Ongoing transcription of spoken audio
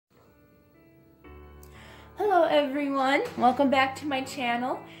everyone, welcome back to my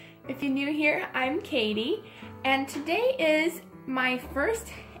channel. If you're new here, I'm Katie, and today is my first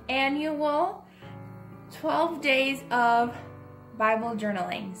annual 12 days of Bible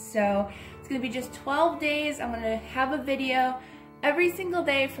journaling. So it's going to be just 12 days. I'm going to have a video every single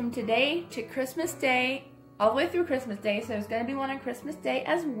day from today to Christmas Day, all the way through Christmas Day. So there's going to be one on Christmas Day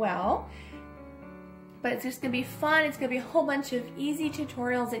as well. But it's just going to be fun. It's going to be a whole bunch of easy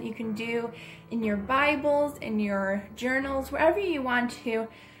tutorials that you can do in your Bibles, in your journals, wherever you want to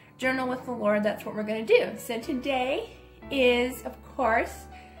journal with the Lord. That's what we're going to do. So today is, of course,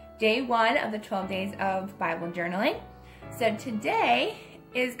 day 1 of the 12 days of Bible journaling. So today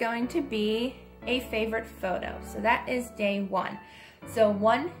is going to be a favorite photo. So that is day 1. So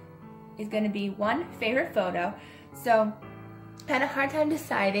 1 is going to be one favorite photo. So I had a hard time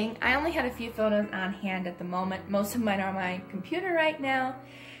deciding. I only had a few photos on hand at the moment. Most of mine are on my computer right now,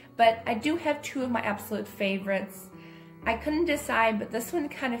 but I do have 2 of my absolute favorites. I couldn't decide, but this one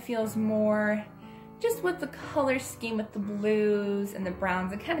kind of feels more just with the color scheme, with the blues and the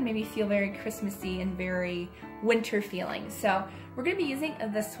browns. It kind of made me feel very Christmassy and very winter feeling. So we're going to be using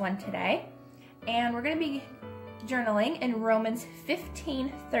this one today, and we're going to be journaling in Romans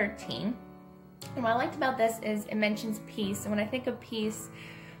 15:13. And what I liked about this is it mentions peace, and when I think of peace,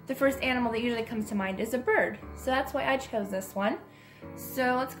 the first animal that usually comes to mind is a bird. So that's why I chose this one.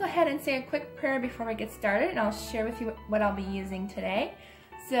 So let's go ahead and say a quick prayer before we get started, and I'll share with you what I'll be using today.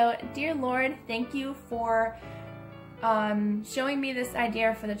 So, dear Lord, thank you for showing me this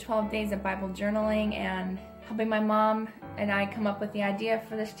idea for the 12 days of Bible journaling and helping my mom and I come up with the idea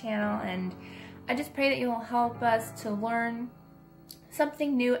for this channel. And I just pray that you'll help us to learn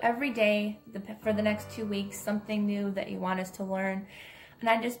something new every day for the next 2 weeks, something new that you want us to learn. And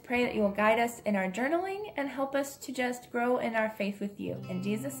I just pray that you will guide us in our journaling and help us to just grow in our faith with you. In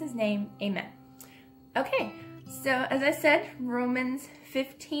Jesus' name, amen. Okay, so as I said, Romans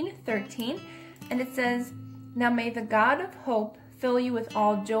 15:13, and it says, "Now may the God of hope fill you with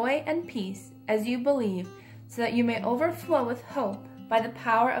all joy and peace as you believe, so that you may overflow with hope by the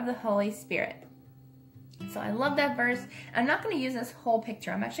power of the Holy Spirit." So I love that verse. I'm not going to use this whole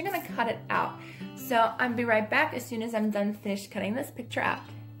picture. I'm actually going to cut it out. So I'll be right back as soon as I'm done finished cutting this picture out.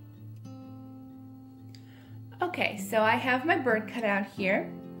 Okay, so I have my bird cut out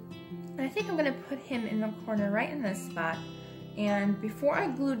here. And I think I'm going to put him in the corner right in this spot. And before I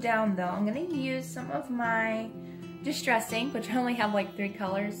glue down though, I'm going to use some of my distress ink, which I only have like 3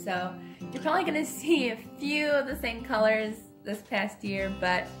 colors. So you're probably going to see a few of the same colors this past year,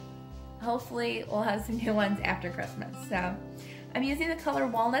 but hopefully we'll have some new ones after Christmas. So I'm using the color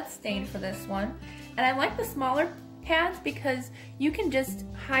Walnut Stain for this one. And I like the smaller pads because you can just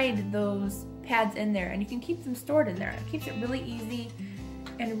hide those pads in there and you can keep them stored in there. It keeps it really easy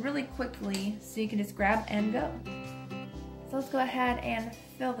and really quickly, so you can just grab and go. So let's go ahead and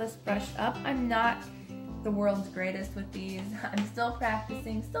fill this brush up. I'm not the world's greatest with these. I'm still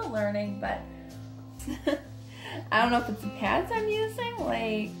practicing, still learning, but I don't know if it's the pads I'm using.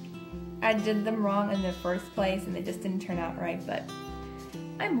 Like, I did them wrong in the first place and they just didn't turn out right, but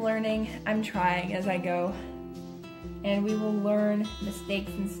I'm learning, I'm trying as I go, and we will learn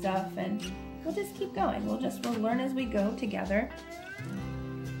mistakes and stuff, and we'll just keep going. We'll learn as we go together.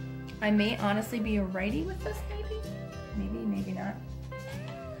 I may honestly be a righty with this, maybe not,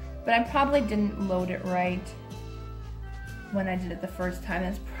 but I probably didn't load it right when I did it the first time.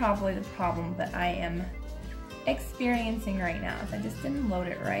 That's probably the problem that I am experiencing right now, is I just didn't load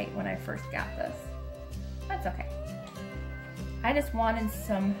it right when I first got this. That's okay. I just wanted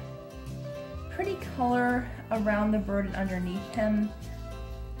some pretty color around the bird and underneath him,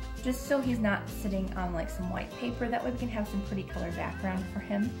 just so he's not sitting on like some white paper. That way we can have some pretty color background for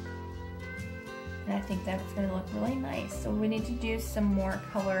him. And I think that's going to look really nice. So we need to do some more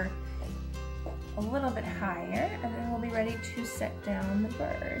color a little bit higher, and then we'll be ready to set down the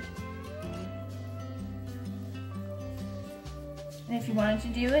bird. And if you wanted to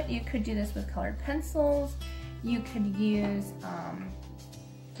do it, you could do this with colored pencils. You could use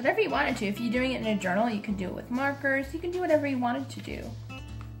whatever you wanted to. If you're doing it in a journal, you can do it with markers. You can do whatever you wanted to do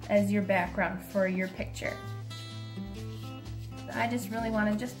as your background for your picture. I just really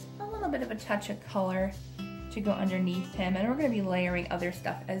wanted just a little bit of a touch of color to go underneath him. And we're going to be layering other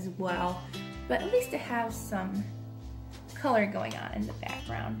stuff as well, but at least to have some color going on in the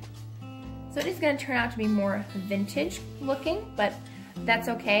background. So it is going to turn out to be more vintage looking, but that's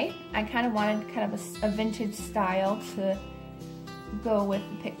okay. I kind of wanted kind of a vintage style to go with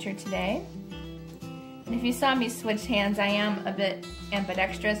the picture today. And if you saw me switch hands, I am a bit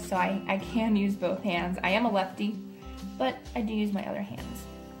ambidextrous, so I can use both hands. I am a lefty, but I do use my other hands.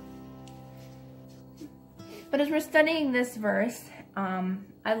 But as we're studying this verse,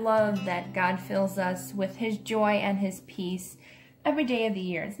 I love that God fills us with His joy and His peace every day of the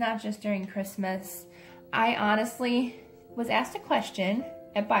year. It's not just during Christmas. I honestly was asked a question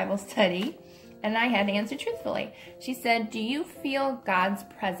at Bible study, and I had to answer truthfully. She said, do you feel God's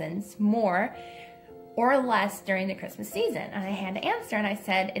presence more or less during the Christmas season? And I had to answer, and I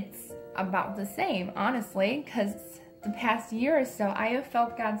said, it's about the same, honestly, because the past year or so, I have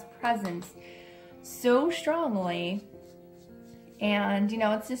felt God's presence so strongly. And, you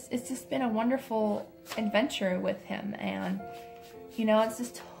know, it's just been a wonderful adventure with Him. And, you know, it's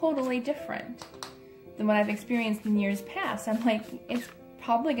just totally different than what I've experienced in years past. I'm like, it's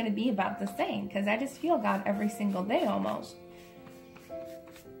probably going to be about the same, because I just feel God every single day almost.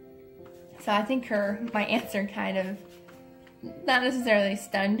 So I think my answer kind of, not necessarily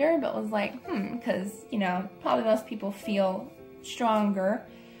stunned her, but was like, because, you know, probably most people feel stronger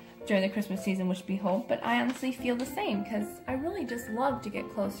during the Christmas season, which we hope, but I honestly feel the same, because I really just love to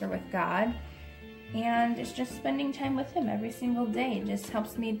get closer with God, and it's just spending time with Him every single day. It just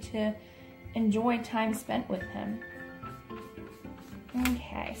helps me to enjoy time spent with Him.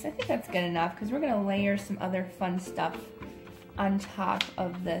 Okay, so I think that's good enough, because we're going to layer some other fun stuff on top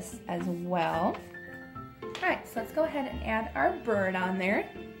of this as well. Alright, so let's go ahead and add our bird on there.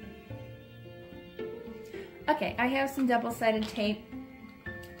 Okay, I have some double-sided tape.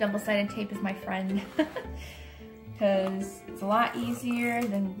 Double-sided tape is my friend, because it's a lot easier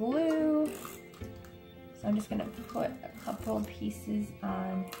than glue. So I'm just going to put a couple of pieces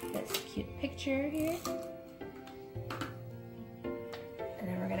on this cute picture here. And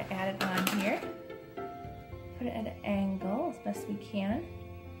then we're going to add it on here. Put it at an angle as best we can.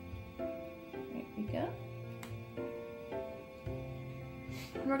 There we go.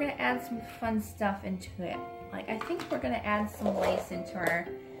 And we're going to add some fun stuff into it. Like, I think we're going to add some lace into our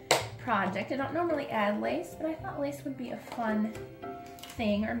project. I don't normally add lace, but I thought lace would be a fun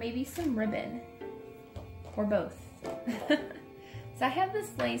thing, or maybe some ribbon, or both. So I have this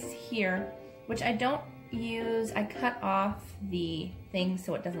lace here, which I don't use. I cut off the thing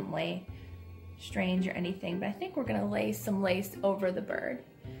so it doesn't lay strange or anything, but I think we're gonna lay some lace over the bird.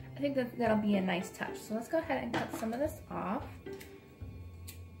 I think that'll be a nice touch. So let's go ahead and cut some of this off.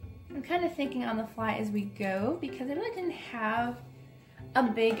 I'm kind of thinking on the fly as we go, because I really didn't have a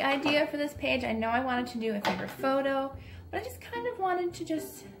big idea for this page. I know I wanted to do a favorite photo, but I just kind of wanted to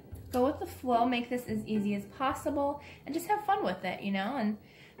just go with the flow, make this as easy as possible, and just have fun with it, you know? And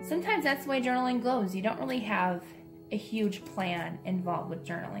sometimes that's the way journaling goes. You don't really have a huge plan involved with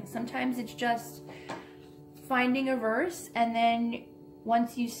journaling. Sometimes it's just finding a verse, and then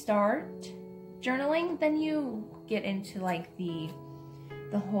once you start journaling, then you get into like the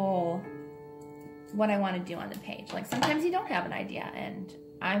whole what I want to do on the page. Like sometimes you don't have an idea, and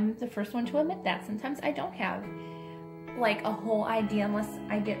I'm the first one to admit that. Sometimes I don't have like a whole idea unless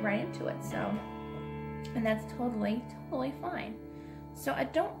I get right into it. So, and that's totally fine. So I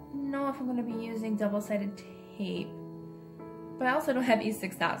don't know if I'm going to be using double-sided tape, but I also don't have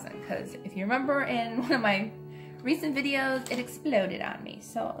E6000, because if you remember in one of my recent videos, it exploded on me.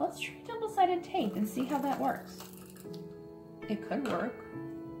 So let's try double-sided tape and see how that works. It could work.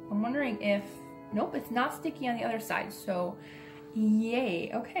 I'm wondering if, nope, it's not sticky on the other side, so yay.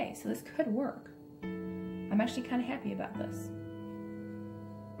 Okay, so this could work. I'm actually kind of happy about this.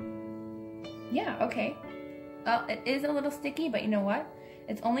 Yeah, okay. Well, it is a little sticky, but you know what?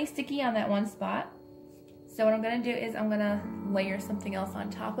 It's only sticky on that one spot. So what I'm going to do is I'm going to layer something else on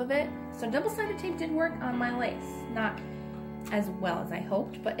top of it. So double-sided tape did work on my lace. Not as well as I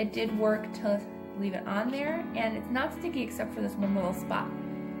hoped, but it did work to leave it on there. And it's not sticky except for this one little spot.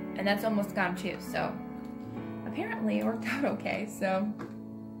 And that's almost gone too. So apparently it worked out okay. So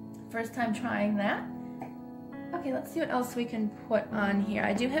first time trying that. Okay, let's see what else we can put on here.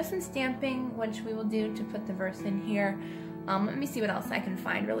 I do have some stamping, which we will do to put the verse in here. Let me see what else I can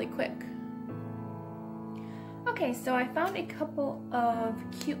find really quick. Okay, so I found a couple of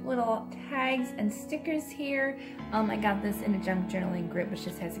cute little tags and stickers here. I got this in a junk journaling group, which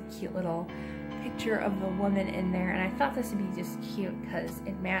just has a cute little picture of the woman in there, and I thought this would be just cute because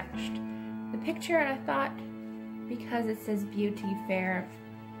it matched the picture, and I thought because it says beauty fair,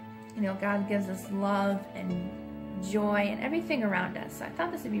 you know, God gives us love and joy and everything around us. So I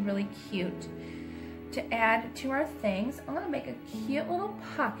thought this would be really cute to add to our things. I'm going to make a cute little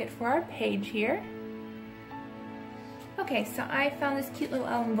pocket for our page here. Okay, so I found this cute little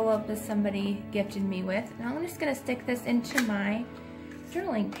envelope that somebody gifted me with, and I'm just going to stick this into my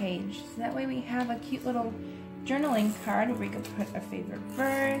journaling page. So that way we have a cute little journaling card where we could put a favorite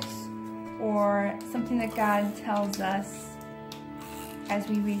verse or something that God tells us as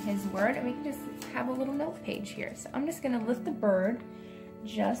we read his word, and we can just have a little note page here. So I'm just going to lift the bird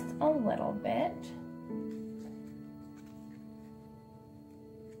just a little bit.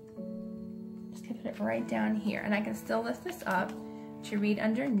 Just going to put it right down here, and I can still lift this up to read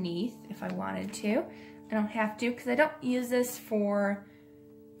underneath if I wanted to. I don't have to because I don't use this for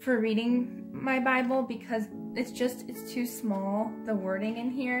reading my Bible because it's too small, the wording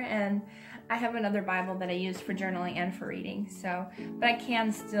in here, and I have another Bible that I use for journaling and for reading, so, but I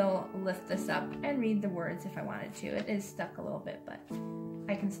can still lift this up and read the words if I wanted to. It is stuck a little bit, but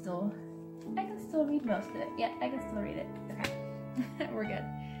I can still read most of it. Yeah, I can still read it. Okay, we're good.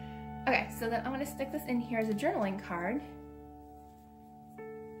 Okay, so then I'm gonna stick this in here as a journaling card.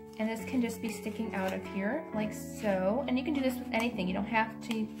 And this can just be sticking out of here, like so. And you can do this with anything. You don't have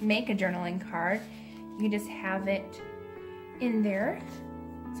to make a journaling card. You can just have it in there.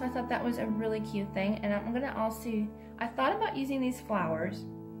 So I thought that was a really cute thing. And I'm gonna also, I thought about using these flowers.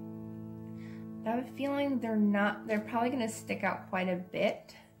 I have a feeling they're probably gonna stick out quite a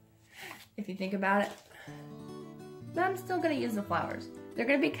bit, if you think about it. But I'm still gonna use the flowers. They're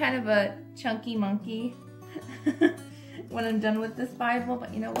gonna be kind of a chunky monkey when I'm done with this Bible,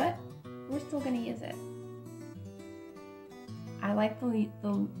 but you know what? We're still gonna use it. I like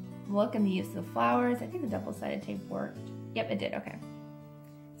the look and the use of the flowers. I think the double-sided tape worked. Yep, it did, okay.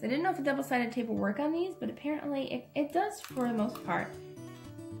 So I didn't know if the double-sided tape will work on these, but apparently it does for the most part.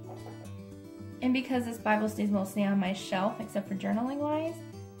 And because this Bible stays mostly on my shelf, except for journaling wise,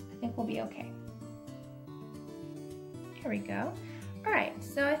 I think we'll be okay. There we go. All right,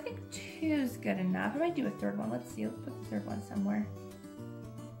 so I think 2's good enough. I might do a third one. Let's see, let's put the third one somewhere.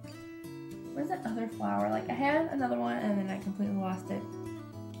 Where's that other flower? Like, I had another one and then I completely lost it.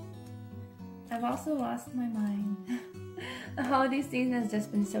 I've also lost my mind. The holiday season has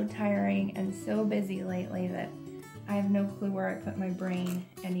just been so tiring and so busy lately that I have no clue where I put my brain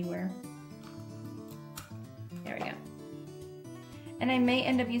anywhere. There we go. And I may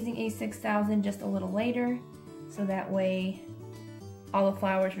end up using a 6000 just a little later, so that way all the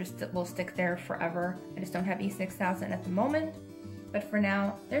flowers will stick there forever. I just don't have E6000 at the moment, but for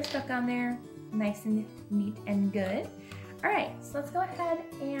now, they're stuck on there, nice and neat and good. All right, so let's go ahead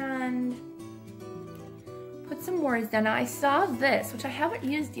and put some words down. Now I saw this, which I haven't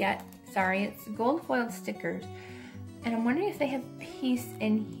used yet. Sorry, it's gold foiled stickers. And I'm wondering if they have peace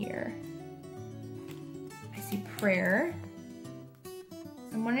in here. I see prayer.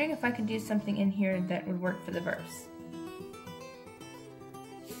 I'm wondering if I could do something in here that would work for the verse.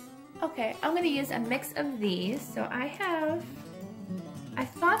 Okay, I'm gonna use a mix of these. So I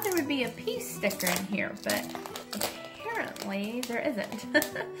thought there would be a peace sticker in here, but apparently there isn't.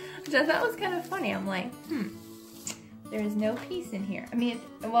 Which I thought was kind of funny. I'm like, there is no peace in here. I mean,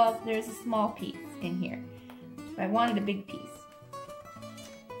 well, there's a small piece in here. But I wanted a big piece.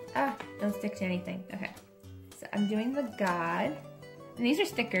 Ah, don't stick to anything. Okay, so I'm doing the God. And these are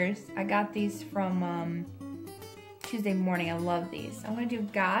stickers. I got these from Tuesday morning. I love these. I'm going to do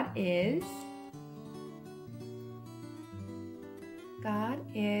God is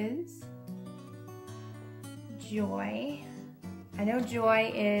joy. I know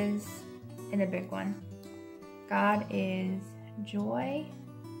joy is in a big one. God is joy.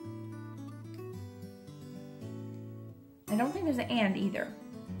 I don't think there's an and either.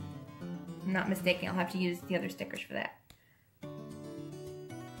 I'm not mistaken. I'll have to use the other stickers for that.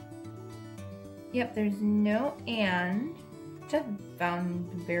 Yep, there's no and, which I found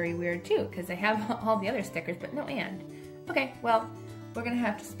very weird too, because I have all the other stickers, but no and. Okay, well, we're gonna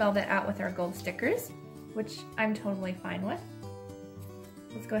have to spell that out with our gold stickers, which I'm totally fine with.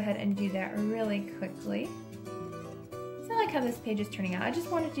 Let's go ahead and do that really quickly. So I like how this page is turning out. I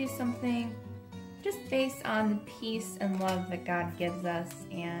just want to do something just based on the peace and love that God gives us.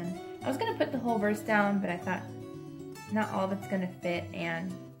 And I was gonna put the whole verse down, but I thought not all of it's gonna fit,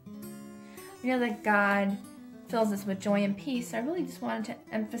 and we know that God fills us with joy and peace. So I really just wanted to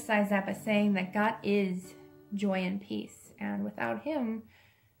emphasize that by saying that God is joy and peace. And without Him,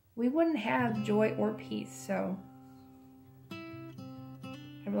 we wouldn't have joy or peace. So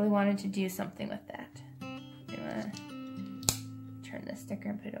I really wanted to do something with that. I'm gonna turn this sticker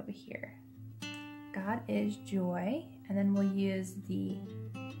and put it over here. God is joy. And then we'll use the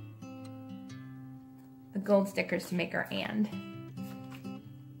gold stickers to make our and.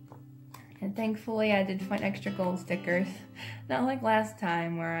 And thankfully I did find extra gold stickers. Not like last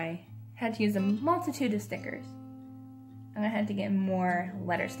time where I had to use a multitude of stickers. And I had to get more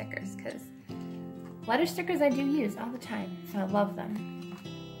letter stickers, because letter stickers I do use all the time. So I love them.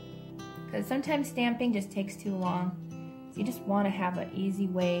 Because sometimes stamping just takes too long. So you just want to have an easy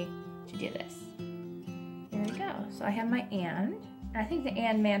way to do this. There we go. So I have my and. I think the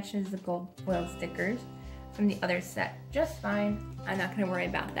and matches the gold foil stickers from the other set just fine. I'm not gonna worry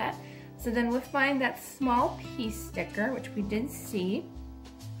about that. So then we'll find that small piece sticker, which we did see.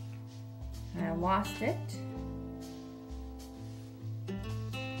 And I lost it.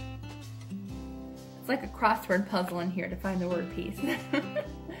 It's like a crossword puzzle in here to find the word peace.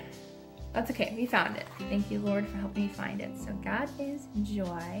 That's okay, we found it. Thank you, Lord, for helping me find it. So God is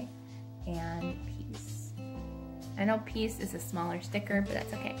joy and peace. I know peace is a smaller sticker, but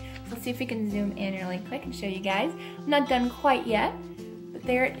that's okay. So let's see if we can zoom in really quick and show you guys. I'm not done quite yet, but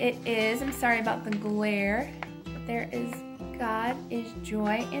there it is. I'm sorry about the glare, but there is God is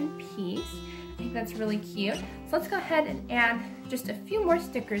joy and peace. I think that's really cute. So let's go ahead and add just a few more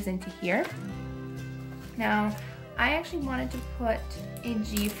stickers into here. Now, I actually wanted to put a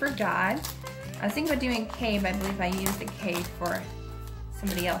G for God. I was thinking about doing a K, but I believe I used a K for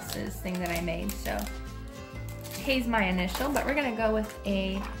somebody else's thing that I made. So K's my initial, but we're gonna go with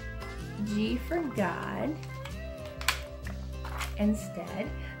a G for God instead.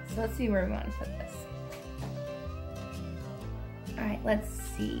 So let's see where we want to put this. All right, let's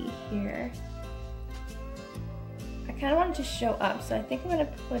see here. I kind of want it to show up, so I think I'm gonna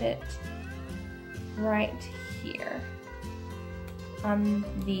put it right here on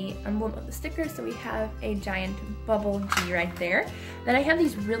the emblem of the sticker, so we have a giant bubble G right there. Then I have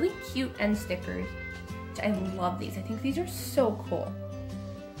these really cute end stickers, which I love these. I think these are so cool.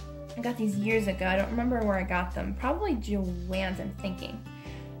 I got these years ago. I don't remember where I got them. Probably Joann's, I'm thinking.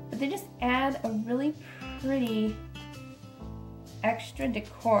 But they just add a really pretty extra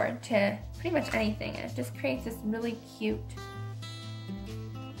decor to pretty much anything. And it just creates this really cute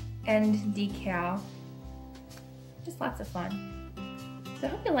end decal. Just lots of fun. So I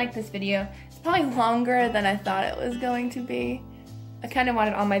hope you like this video. It's probably longer than I thought it was going to be. I kind of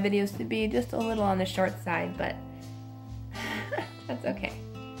wanted all my videos to be just a little on the short side, but that's okay.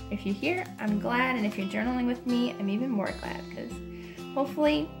 If you're here, I'm glad, and if you're journaling with me, I'm even more glad, because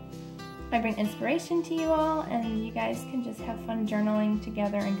hopefully I bring inspiration to you all, and you guys can just have fun journaling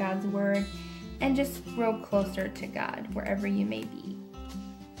together in God's Word, and just grow closer to God, wherever you may be.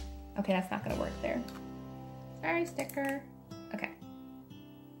 Okay, that's not gonna work there. Sorry, sticker. Okay.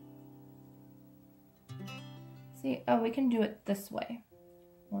 See, oh, we can do it this way.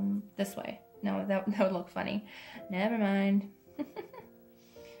 One this way. No, that would look funny. Never mind.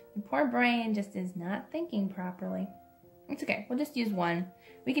 The poor brain just is not thinking properly. It's okay, we'll just use one.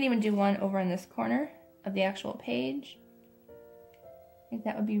 We can even do one over in this corner of the actual page. I think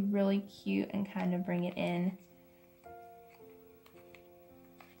that would be really cute and kind of bring it in.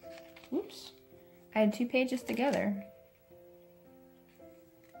 Oops, I had two pages together.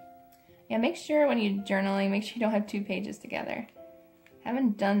 Yeah, make sure when you're journaling, make sure you don't have two pages together.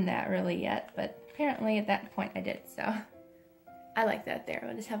 Haven't done that really yet, but apparently at that point I did, so I like that there.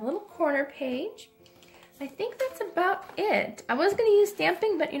 We'll just have a little corner page. I think that's about it. I was gonna use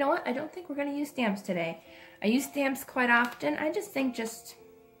stamping, but you know what? I don't think we're gonna use stamps today. I use stamps quite often. I just think just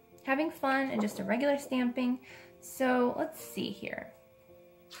having fun and just a regular stamping. So let's see here.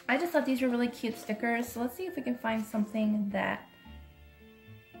 I just thought these were really cute stickers, so let's see if we can find something that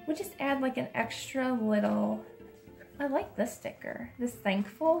would just add like an extra little, I like this sticker, this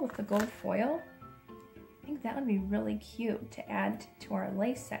thankful with the gold foil. I think that would be really cute to add to our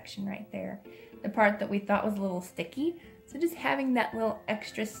lace section right there. The part that we thought was a little sticky. So just having that little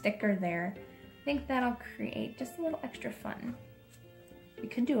extra sticker there, I think that'll create just a little extra fun. We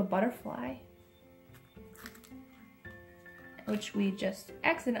could do a butterfly, which we just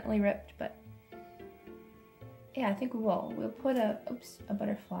accidentally ripped, but yeah, I think we will. We'll put a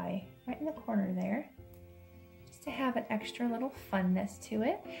butterfly right in the corner there, just to have an extra little funness to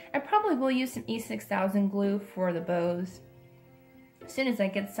it. I probably will use some E6000 glue for the bows as soon as I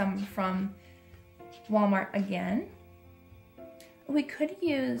get some from Walmart again. We could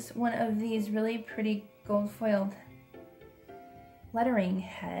use one of these really pretty gold foiled lettering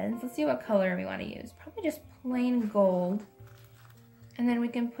heads. Let's see what color we want to use. Probably just plain gold. And then we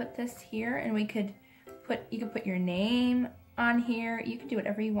can put this here, and we could put, you could put your name on here. You could do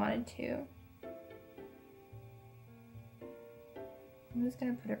whatever you wanted to. I'm just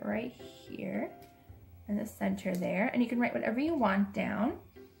gonna put it right here in the center there, and you can write whatever you want down.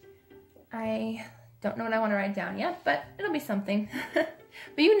 I don't know what I want to write down yet, but it'll be something. But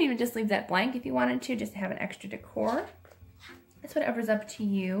you can even just leave that blank if you wanted to, just to have an extra decor. It's whatever's up to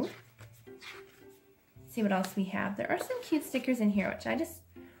you. Let's see what else we have. There are some cute stickers in here, which I just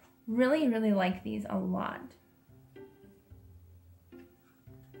really, really like these a lot.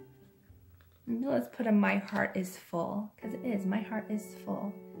 Maybe let's put a "My heart is full," because it is. My heart is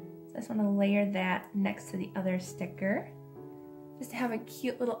full. So I just want to layer that next to the other sticker. just to have a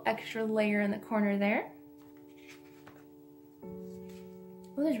cute little extra layer in the corner there.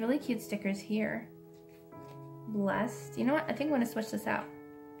 Oh, there's really cute stickers here. Blessed. You know what? I think I'm going to switch this out.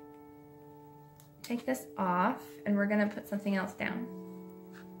 Take this off, and we're going to put something else down.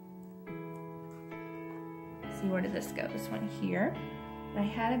 See, where did this go? This one here. But I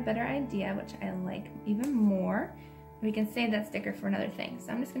had a better idea, which I like even more. We can save that sticker for another thing.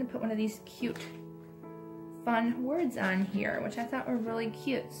 So I'm just going to put one of these cute, fun words on here, which I thought were really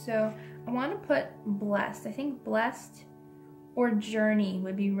cute. So I want to put blessed. I think blessed or journey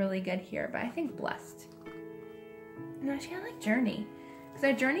would be really good here, but I think blessed. No, actually I like journey, because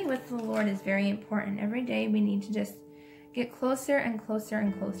our journey with the Lord is very important. Every day we need to just get closer and closer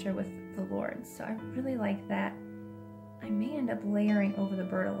and closer with the Lord. So I really like that. I may end up layering over the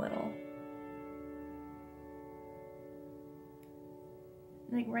bird a little.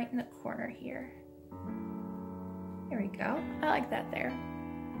 Like right in the corner here. There we go. I like that there.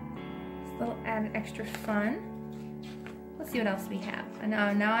 Just a little added extra fun. Let's see what else we have. I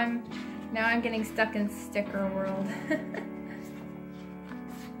know now I'm getting stuck in sticker world.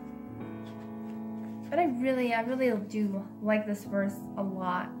 But I really do like this verse a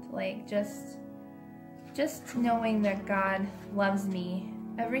lot. Like just knowing that God loves me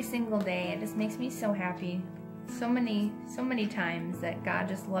every single day, it just makes me so happy. So many times that God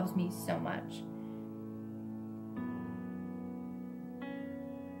just loves me so much.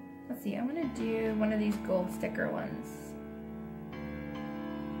 Let's see, I'm gonna do one of these gold sticker ones.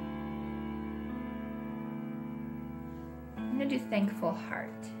 I'm gonna do thankful heart.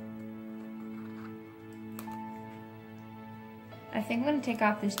 I think I'm gonna take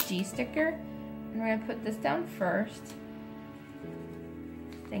off this G sticker and we're gonna put this down first.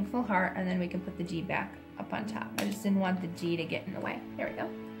 Thankful heart, and then we can put the G back up on top. I just didn't want the G to get in the way. There we go.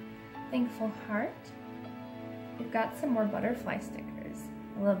 Thankful heart. We've got some more butterfly stickers.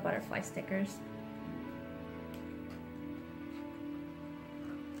 I love butterfly stickers.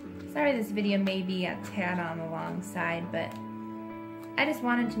 Sorry this video may be a tad on the long side, but I just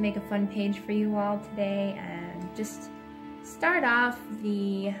wanted to make a fun page for you all today and just start off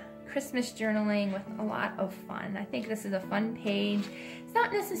the Christmas journaling with a lot of fun. I think this is a fun page. It's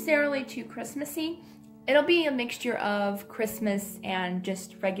not necessarily too Christmassy. It'll be a mixture of Christmas and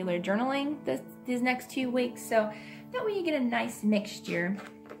just regular journaling these next 2 weeks, so that way you get a nice mixture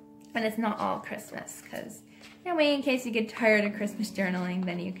and it's not all Christmas, because that way in case you get tired of Christmas journaling,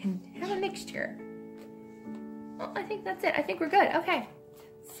 then you can have a mixture. Well, I think that's it. I think we're good. Okay,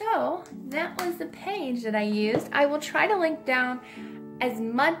 so that was the page that I used. I will try to link down as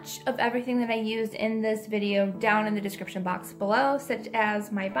much of everything that I used in this video down in the description box below, such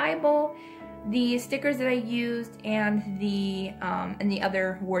as my Bible, the stickers that I used, and the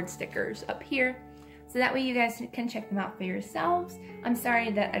other word stickers up here. So that way you guys can check them out for yourselves. I'm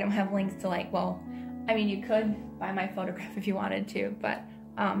sorry that I don't have links to, like, well, I mean, you could buy my photograph if you wanted to, but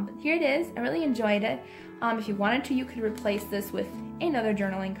here it is. I really enjoyed it. If you wanted to, you could replace this with another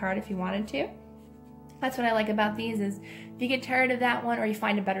journaling card if you wanted to. That's what I like about these, is if you get tired of that one or you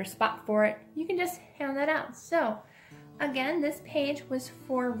find a better spot for it, you can just hand that out. So again, this page was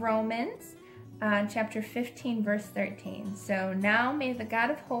for Romans chapter 15 verse 13. So now may the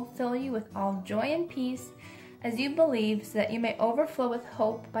God of hope fill you with all joy and peace as you believe, so that you may overflow with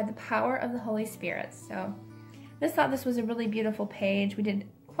hope by the power of the Holy Spirit. So I just thought this was a really beautiful page. We did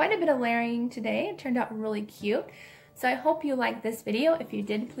quite a bit of layering today. It turned out really cute. So I hope you liked this video. If you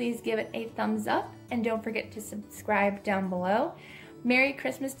did, please give it a thumbs up and don't forget to subscribe down below. Merry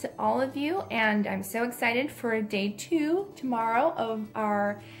Christmas to all of you, and I'm so excited for day 2 tomorrow of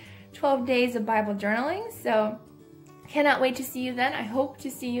our 12 days of Bible journaling. So cannot wait to see you then. I hope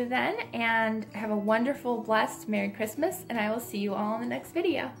to see you then, and have a wonderful, blessed Merry Christmas, and I will see you all in the next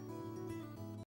video.